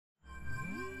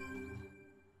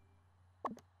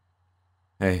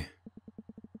Hey,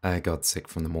 I got sick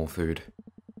from the mall food.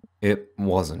 It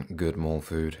wasn't good mall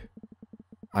food.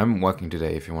 I'm working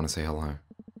today if you want to say hello.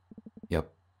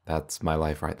 Yep, that's my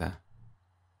life right there.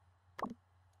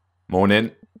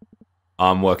 Morning.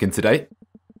 I'm working today.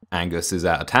 Angus is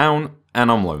out of town,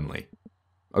 and I'm lonely.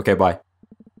 Okay, bye.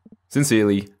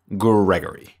 Sincerely,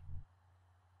 Gregory.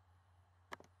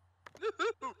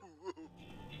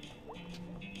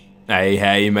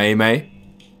 Hey, May.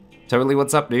 Totally,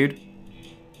 what's up, dude?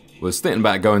 Was thinking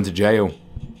about going to jail.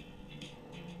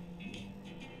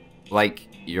 Like,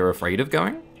 you're afraid of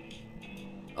going?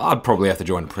 I'd probably have to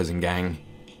join a prison gang.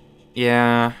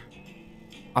 Yeah,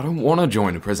 I don't want to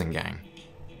join a prison gang.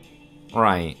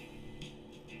 Right.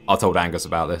 I told Angus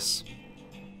about this.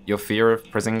 Your fear of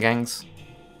prison gangs?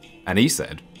 And he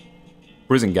said,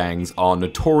 prison gangs are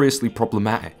notoriously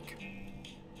problematic.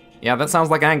 Yeah, that sounds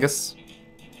like Angus.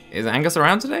 Is Angus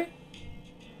around today?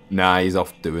 Nah, he's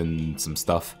off doing some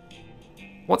stuff.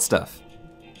 What stuff?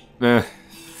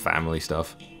 Family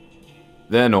stuff.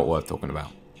 They're not worth talking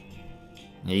about.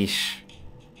 Yeesh.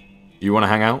 You wanna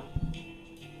hang out?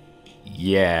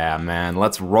 Yeah, man,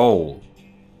 let's roll.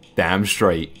 Damn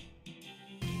straight.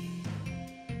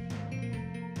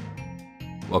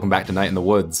 Welcome back to Night in the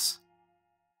Woods.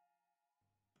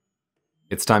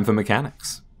 It's time for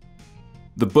mechanics.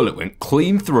 The bullet went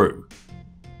clean through.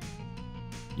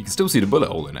 You can still see the bullet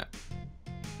hole in it.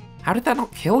 How did that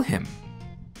not kill him?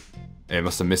 It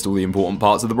must have missed all the important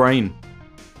parts of the brain.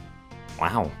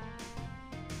 Wow.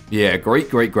 Yeah,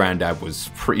 great-great-granddad was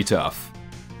pretty tough.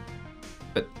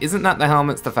 But isn't that the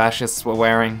helmets the fascists were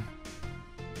wearing?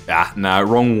 Ah, no,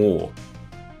 wrong war.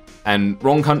 And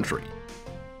wrong country.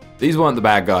 These weren't the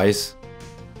bad guys.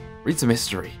 Read some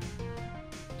history.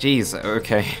 Jeez,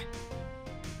 okay.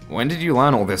 When did you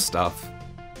learn all this stuff?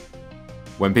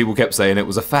 When people kept saying it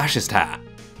was a fascist hat.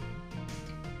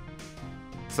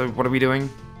 So what are we doing?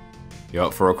 You're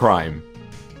up for a crime.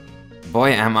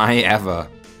 Boy, am I ever.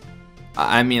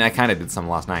 I mean, I kinda did some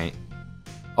last night.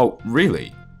 Oh,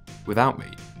 really? Without me?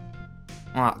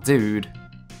 Ah, dude.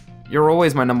 You're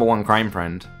always my #1 crime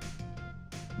friend.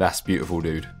 That's beautiful,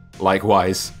 dude.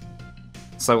 Likewise.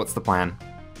 So what's the plan?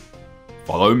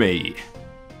 Follow me.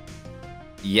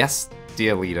 Yes,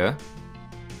 dear leader.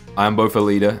 I am both a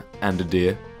leader and a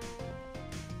deer.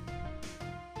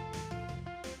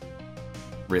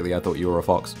 Really, I thought you were a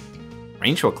fox.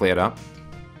 Rainshaw cleared up.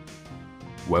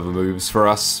 Weather moves for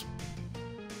us.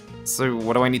 So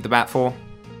what do I need the bat for?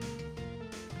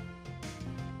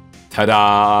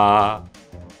 Ta-da!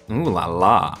 Ooh la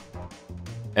la.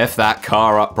 F that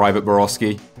car up, Private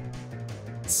Borowski.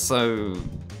 So...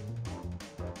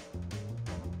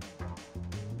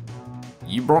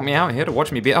 you brought me out here to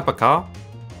watch me beat up a car?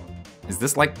 Is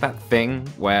this like that thing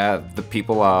where the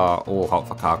people are all hot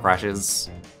for car crashes?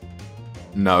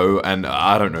 No, and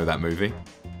I don't know that movie.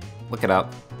 Look it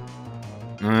up.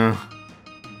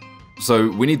 So,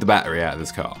 we need the battery out of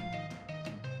this car.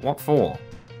 What for?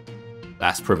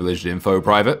 That's privileged info,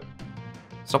 Private.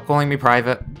 Stop calling me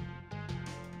Private.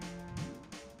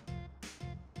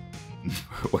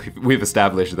 We've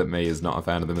established that May is not a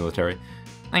fan of the military.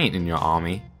 I ain't in your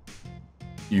army.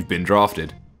 You've been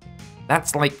drafted.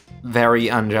 That's, like, very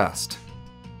unjust.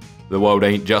 The world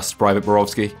ain't just, Private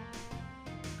Borowski.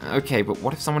 Okay, but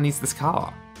what if someone needs this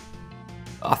car?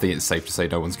 I think it's safe to say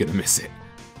no one's gonna miss it.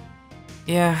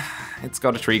 Yeah, it's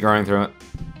got a tree growing through it.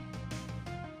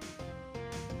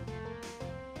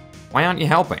 Why aren't you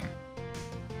helping?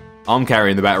 I'm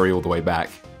carrying the battery all the way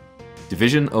back.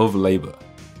 Division of labor.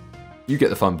 You get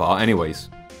the fun part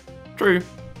anyways. True.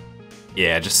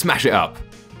 Yeah, just smash it up.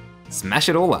 Smash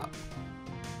it all up.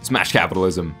 Smash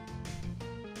capitalism.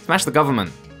 Smash the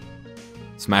government.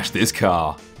 Smash this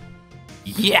car.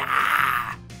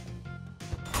 Yeah!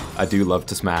 I do love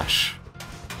to smash.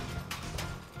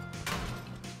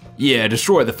 Yeah,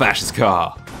 destroy the fascist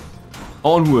car.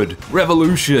 Onward,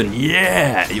 revolution,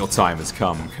 yeah! Your time has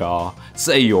come, car.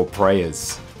 Say your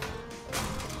prayers.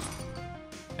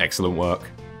 Excellent work.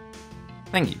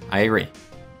 Thank you, I agree.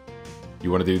 You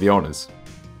want to do the honors?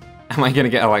 Am I gonna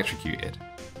get electrocuted?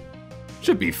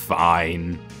 Should be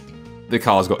fine. The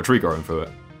car's got a tree growing through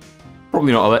it.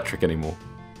 Probably not electric anymore.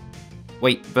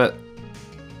 Wait, but...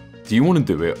 do you want to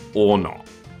do it or not?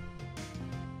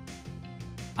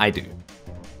 I do.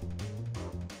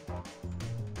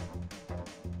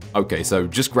 Okay, so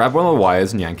just grab one of the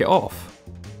wires and yank it off.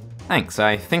 Thanks,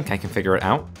 I think I can figure it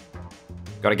out.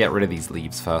 Gotta get rid of these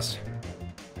leaves first.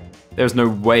 There's no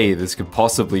way this could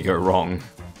possibly go wrong.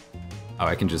 Oh,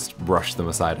 I can just brush them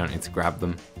aside, I don't need to grab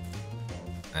them.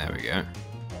 There we go.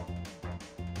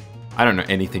 I don't know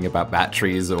anything about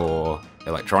batteries or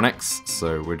electronics,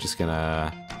 so we're just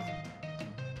gonna...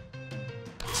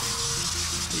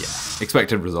 Yeah,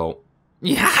 expected result.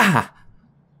 Yeah!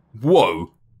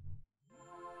 Whoa!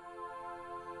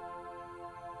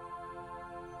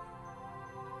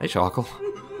 Hey, Sharkle.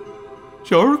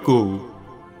 Sharkle!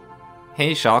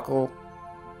 Hey, Sharkle.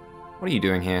 What are you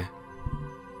doing here?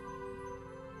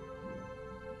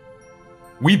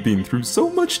 We've been through so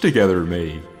much together,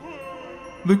 May.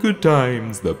 The good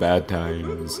times, the bad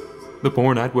times, the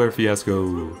porn adware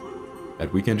fiasco.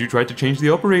 That weekend you tried to change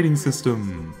the operating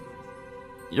system.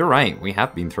 You're right, we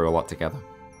have been through a lot together.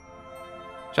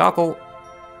 Sharkle,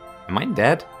 am I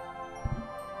dead?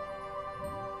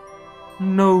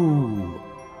 No.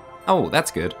 Oh, that's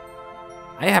good.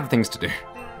 I have things to do.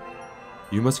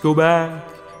 You must go back.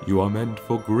 You are meant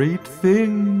for great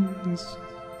things.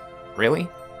 Really?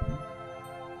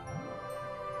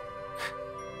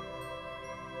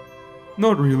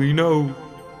 Not really, no.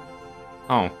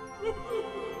 Oh.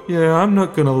 Yeah, I'm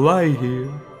not gonna lie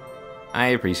here. I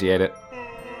appreciate it.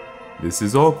 This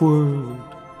is awkward.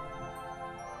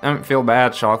 Don't feel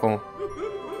bad, Sharkle.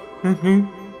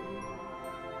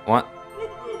 What?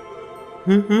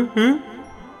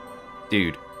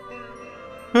 Dude.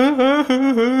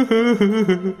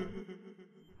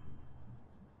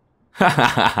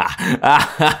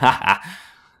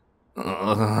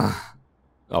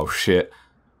 Oh shit.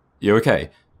 You okay?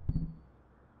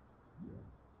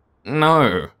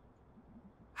 No.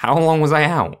 How long was I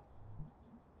out?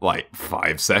 Like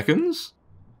 5 seconds?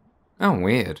 Oh,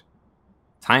 weird.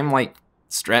 Time, like,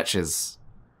 stretches.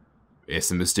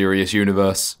 It's a mysterious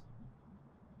universe.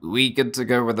 We good to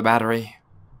go with the battery?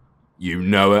 You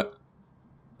know it.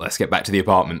 Let's get back to the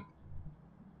apartment.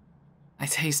 I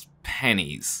taste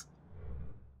pennies.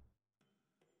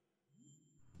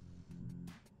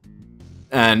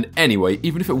 And anyway,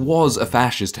 even if it was a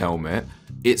fascist helmet,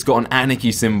 it's got an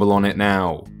anarchy symbol on it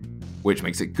now, which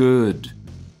makes it good.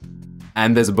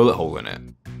 And there's a bullet hole in it.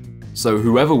 So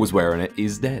whoever was wearing it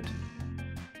is dead.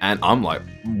 And I'm like,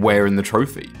 wearing the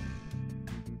trophy.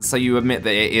 So you admit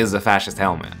that it is a fascist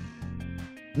helmet?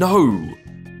 No,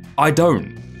 I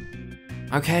don't.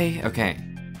 Okay.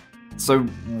 So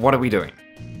what are we doing?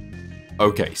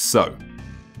 Okay, so.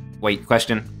 Wait,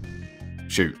 question.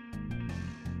 Shoot.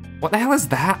 What the hell is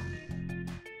that?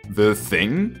 The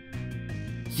Thing?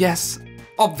 Yes,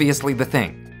 obviously the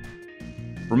Thing.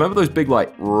 Remember those big,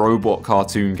 like, robot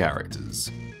cartoon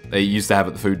characters they used to have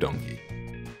at the Food Donkey?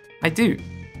 I do.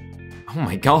 Oh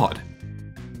my god.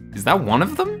 Is that one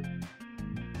of them?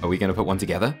 Are we gonna put one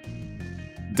together?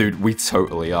 Dude, we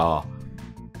totally are.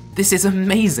 This is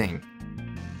amazing.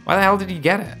 Why the hell did you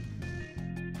get it?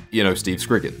 You know, Steve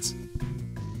Scriggins.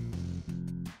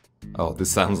 Oh, this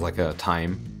sounds like a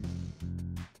time.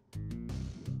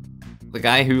 The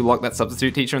guy who locked that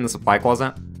substitute teacher in the supply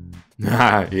closet?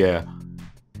 Yeah.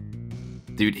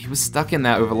 Dude, he was stuck in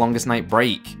there over longest night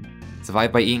break.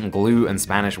 Survived by eating glue and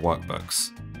Spanish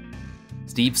workbooks.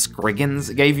 Steve Scriggins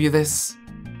gave you this?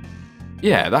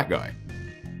 Yeah, that guy.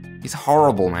 He's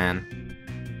horrible, man.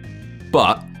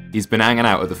 But he's been hanging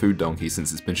out at the Food Donkey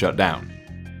since it's been shut down.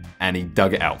 And he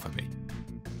dug it out for me.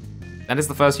 That is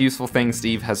the first useful thing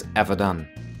Steve has ever done.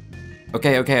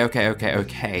 Okay.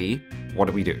 What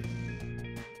do we do?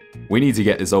 We need to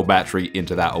get this old battery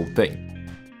into that old thing.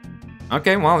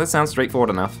 Okay, well, this sounds straightforward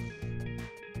enough.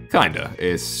 Kinda.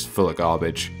 It's full of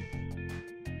garbage.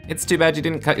 It's too bad you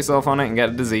didn't cut yourself on it and get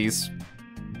a disease.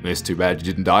 It's too bad you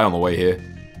didn't die on the way here.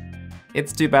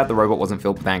 It's too bad the robot wasn't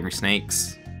filled with angry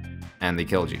snakes. And they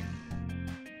killed you.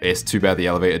 It's too bad the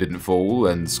elevator didn't fall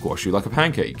and squash you like a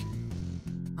pancake.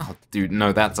 Oh, dude,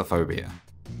 no, that's a phobia.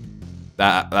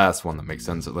 That's one that makes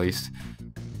sense, at least.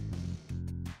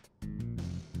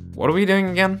 What are we doing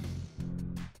again?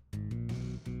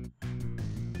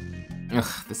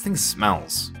 Ugh, this thing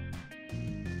smells.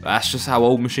 That's just how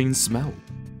old machines smell.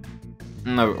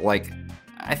 No, like,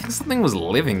 I think something was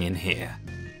living in here.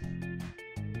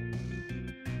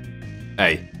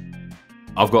 Hey,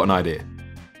 I've got an idea.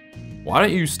 Why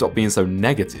don't you stop being so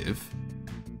negative?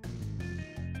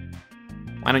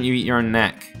 Why don't you eat your own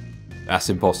neck? That's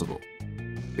impossible.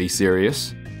 Be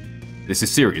serious. This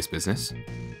is serious business.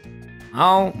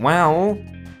 Oh, well.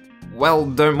 Well,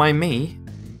 don't mind me.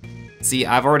 See,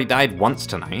 I've already died once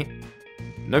tonight.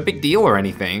 No big deal or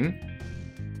anything.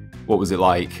 What was it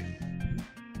like?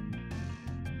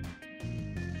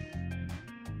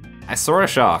 I saw a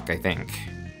shark, I think.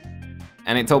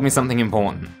 And it told me something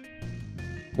important.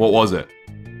 What was it?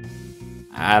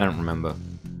 I don't remember.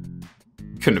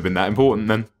 Couldn't have been that important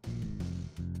then.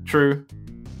 True.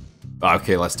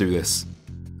 Okay, let's do this.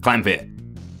 Climb it.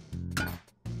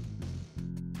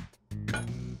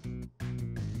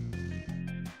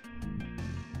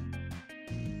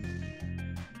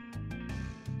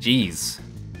 Jeez.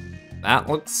 That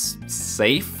looks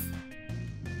safe.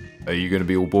 Are you gonna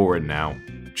be all boring now?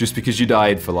 Just because you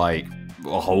died for like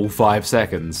a whole 5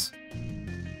 seconds?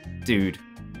 Dude,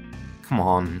 come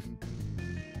on.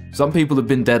 Some people have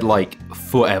been dead like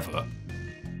forever.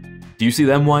 Do you see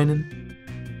them whining?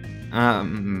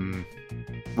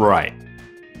 Right.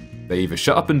 They either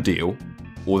shut up and deal,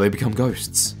 or they become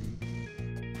ghosts.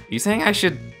 Are you saying I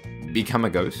should become a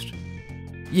ghost?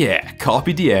 Yeah,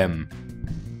 carpe diem.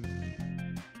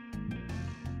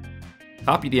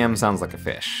 Carpe diem sounds like a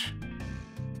fish.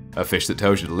 A fish that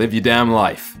tells you to live your damn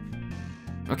life.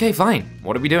 Okay, fine.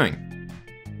 What are we doing?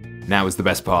 Now is the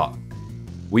best part.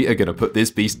 We are gonna put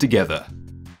this beast together.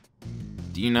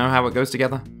 Do you know how it goes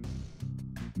together?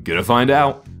 Gonna find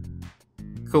out.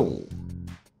 Cool.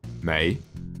 May.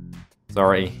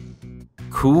 Sorry.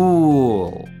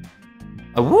 Cool.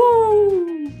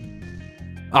 Awoo!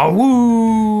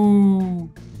 Awoo!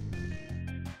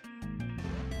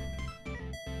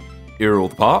 Here are all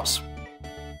the parts.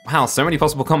 Wow, so many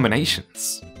possible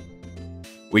combinations.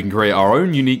 We can create our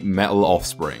own unique metal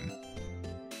offspring.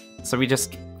 So we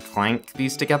just clank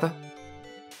these together?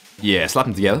 Yeah, slap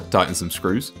them together, tighten some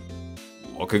screws.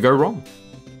 What could go wrong?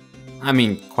 I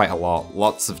mean, quite a lot.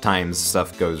 Lots of times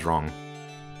stuff goes wrong.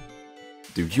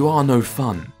 Dude, you are no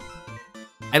fun.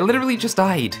 I literally just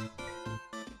died.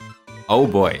 Oh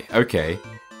boy, okay.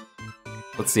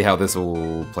 Let's see how this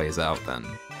all plays out then.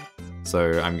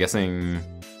 So I'm guessing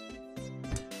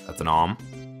that's an arm.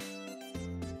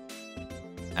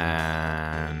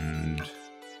 And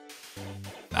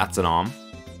that's an arm.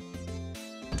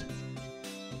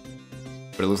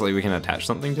 But it looks like we can attach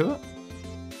something to it.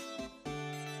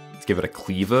 Let's give it a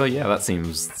cleaver. Yeah, that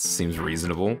seems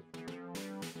reasonable.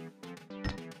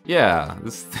 Yeah,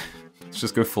 let's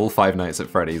just go full Five Nights at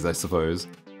Freddy's, I suppose.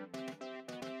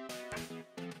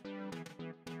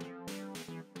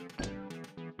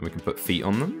 And we can put feet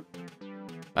on them.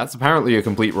 That's apparently a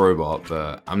complete robot,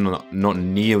 but I'm not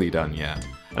nearly done yet.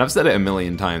 And I've said it a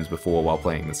million times before while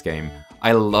playing this game.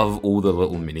 I love all the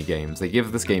little mini games. They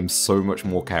give this game so much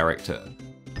more character.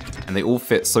 And they all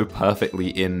fit so perfectly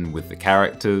in with the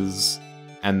characters.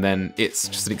 And then it's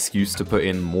just an excuse to put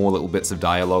in more little bits of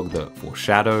dialogue that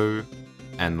foreshadow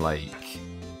and like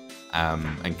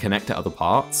and connect to other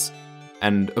parts.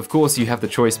 And of course you have the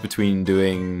choice between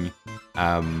doing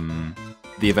the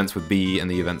events with B and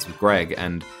the events with Gregg,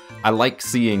 and I like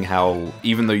seeing how,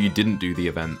 even though you didn't do the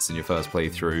events in your first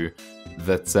playthrough,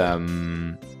 that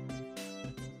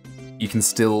you can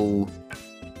still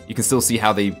see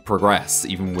how they progress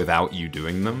even without you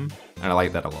doing them, and I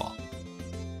like that a lot.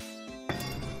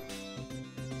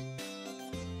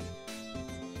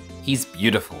 He's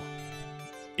beautiful.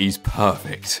 He's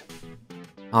perfect.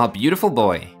 Our beautiful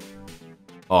boy.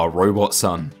 Our robot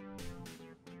son.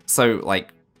 So,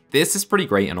 like, this is pretty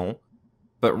great and all,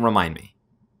 but remind me,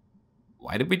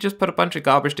 why did we just put a bunch of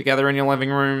garbage together in your living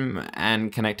room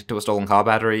and connect it to a stolen car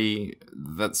battery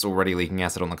that's already leaking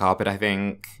acid on the carpet, I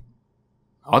think?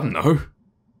 I don't know.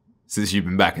 Since you've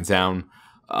been back in town,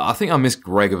 I think I missed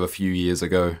Gregg of a few years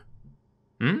ago.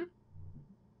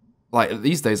 Like,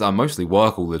 these days I mostly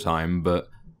work all the time, but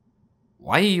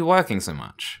why are you working so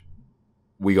much?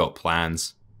 We got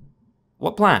plans.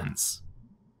 What plans?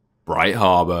 Bright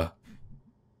Harbor.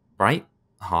 Bright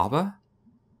Harbor?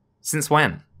 Since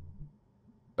when?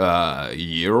 A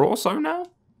year or so now?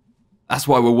 That's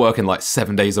why we're working like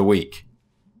 7 days a week.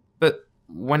 But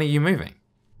when are you moving?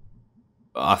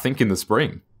 I think in the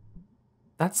spring.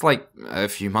 That's like a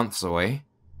few months away.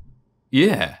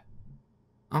 Yeah.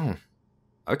 Oh,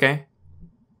 okay.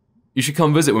 You should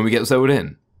come visit when we get settled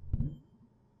in.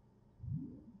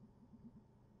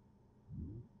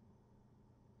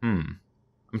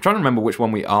 I'm trying to remember which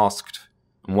one we asked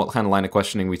and what kind of line of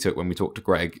questioning we took when we talked to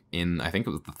Gregg in, I think it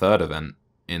was the third event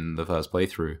in the first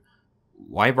playthrough.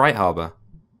 Why Bright Harbor?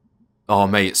 Oh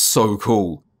mate, it's so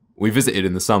cool. We visited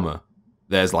in the summer.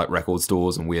 There's like record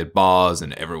stores and weird bars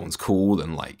and everyone's cool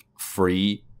and like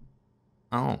free.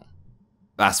 Oh.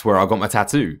 That's where I got my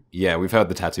tattoo. Yeah, we've heard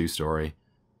the tattoo story.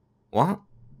 What?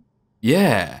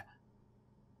 Yeah.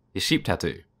 His sheep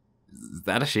tattoo. Is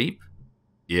that a sheep?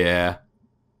 Yeah.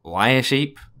 Why a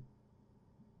sheep?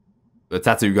 The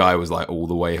tattoo guy was like all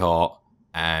the way hot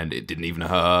and it didn't even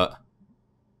hurt.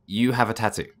 You have a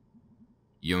tattoo.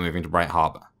 You're moving to Bright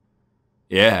Harbor.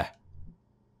 Yeah.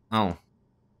 Oh.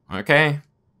 Okay.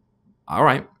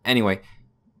 Alright. Anyway.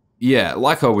 Yeah,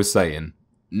 like I was saying,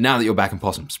 now that you're back in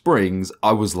Possum Springs,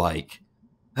 I was like,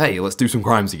 hey, let's do some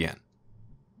crimes again.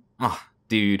 Ah,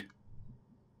 dude.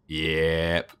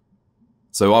 Yep.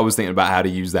 So I was thinking about how to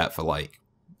use that for, like,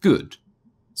 good.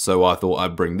 So I thought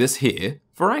I'd bring this here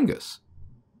for Angus.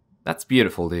 That's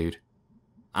beautiful, dude.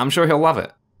 I'm sure he'll love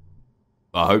it.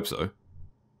 I hope so.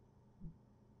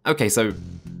 Okay, so...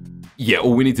 yeah,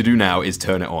 all we need to do now is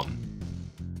turn it on.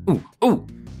 Ooh, ooh!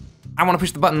 I want to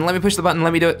push the button. Let me push the button.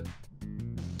 Let me do it.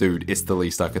 Dude, it's the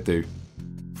least I could do.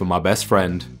 For my best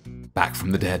friend, back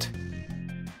from the dead.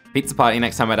 Pizza party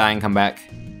next time I die and come back.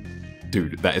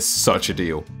 Dude, that is such a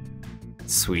deal.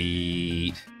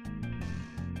 Sweet.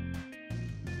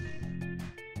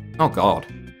 Oh god.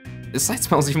 This site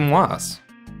smells even worse.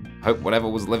 Hope whatever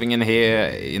was living in here,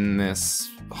 in this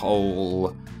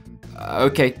hole...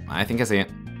 okay, I think I see it.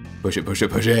 Push it, push it,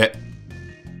 push it!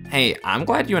 Hey, I'm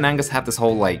glad you and Angus have this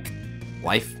whole, like,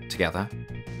 life together.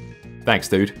 Thanks,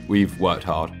 dude. We've worked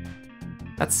hard.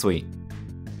 That's sweet.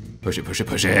 Push it, push it,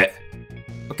 push it!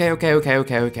 Okay, okay, okay,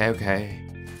 okay, okay, okay.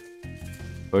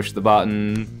 Push the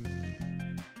button.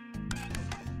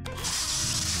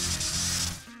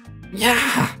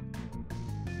 Yeah!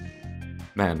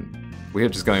 Man, we're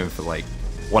just going for like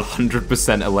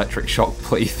 100% electric shock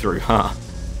playthrough, huh?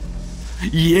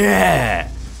 Yeah!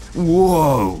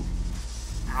 Whoa!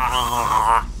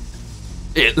 Ah,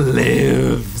 it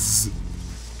lives!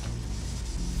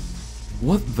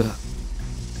 What the?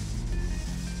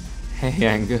 Hey,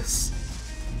 Angus.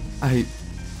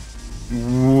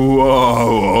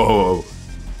 Whoa!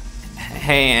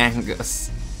 Hey, Angus.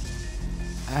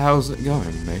 How's it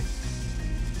going, mate?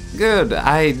 Good,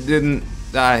 I didn't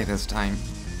die this time.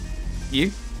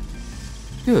 You?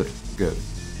 Good, good.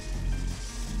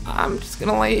 I'm just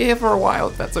gonna lay here for a while,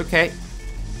 if that's okay.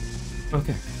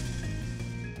 Okay.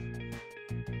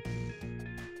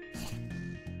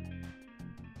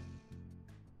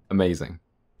 Amazing.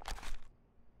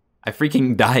 I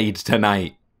freaking died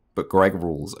tonight, but Gregg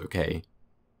rules, okay?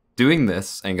 Doing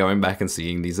this and going back and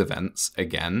seeing these events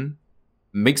again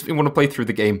makes me want to play through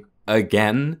the game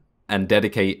again and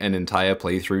dedicate an entire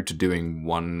playthrough to doing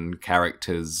one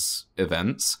character's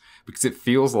events, because it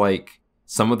feels like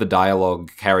some of the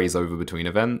dialogue carries over between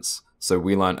events. So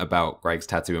we learnt about Gregg's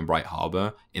tattoo in Bright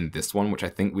Harbor in this one, which I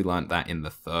think we learnt that in the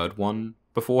third one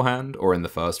beforehand, or in the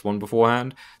first one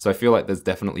beforehand. So I feel like there's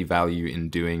definitely value in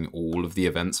doing all of the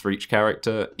events for each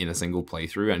character in a single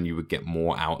playthrough, and you would get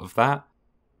more out of that.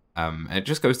 And it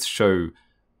just goes to show,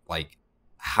 like,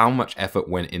 how much effort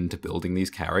went into building these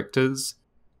characters,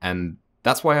 and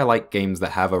that's why I like games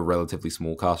that have a relatively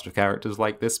small cast of characters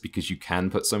like this, because you can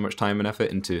put so much time and effort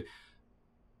into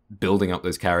building up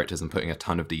those characters and putting a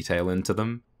ton of detail into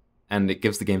them, and it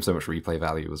gives the game so much replay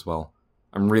value as well.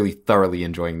 I'm really thoroughly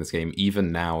enjoying this game,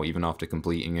 even now, even after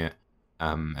completing it,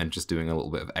 and just doing a little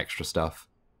bit of extra stuff.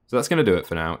 So that's going to do it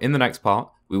for now. In the next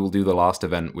part, we will do the last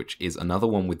event, which is another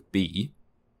one with B,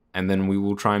 and then we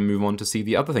will try and move on to see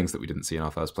the other things that we didn't see in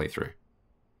our first playthrough.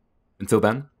 Until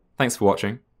then, thanks for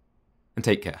watching, and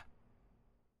take care.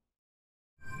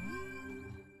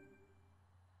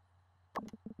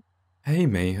 Hey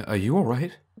May, are you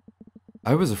alright?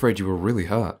 I was afraid you were really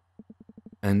hurt.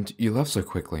 And you left so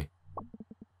quickly.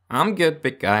 I'm good,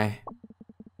 big guy.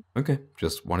 Okay,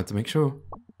 just wanted to make sure.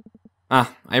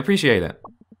 Ah, I appreciate it.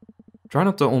 Try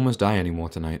not to almost die anymore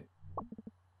tonight.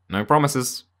 No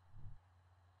promises.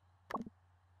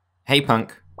 Hey,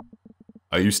 punk.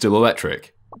 Are you still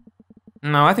electric?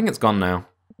 No, I think it's gone now.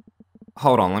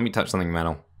 Hold on, let me touch something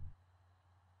metal.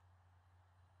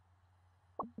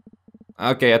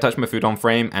 Okay, I touched my food on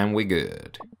frame, and we're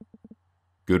good.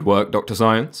 Good work, Dr.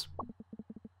 Science.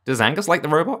 Does Angus like the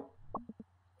robot?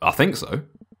 I think so.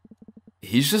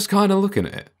 He's just kind of looking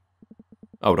at it.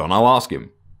 Hold on, I'll ask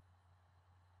him.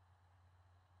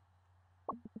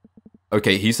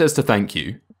 Okay, he says to thank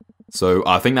you, so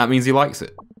I think that means he likes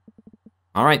it.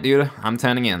 Alright, dude, I'm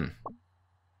turning in.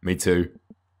 Me too.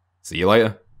 See you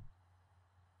later.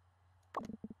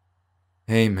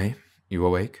 Hey, mate, you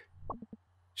awake?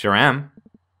 Sure am.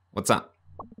 What's up?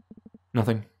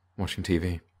 Nothing. Watching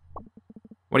TV.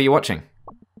 What are you watching?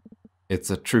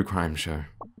 It's a true crime show.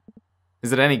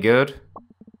 Is it any good?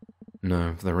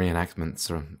 No, the reenactments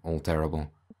are all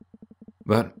terrible.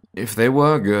 But if they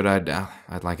were good,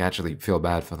 I'd like actually feel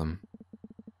bad for them.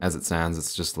 As it stands,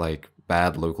 it's just like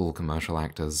bad local commercial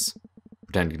actors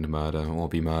pretending to murder or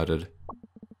be murdered.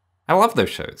 I love those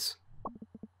shows.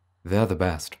 They're the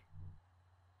best.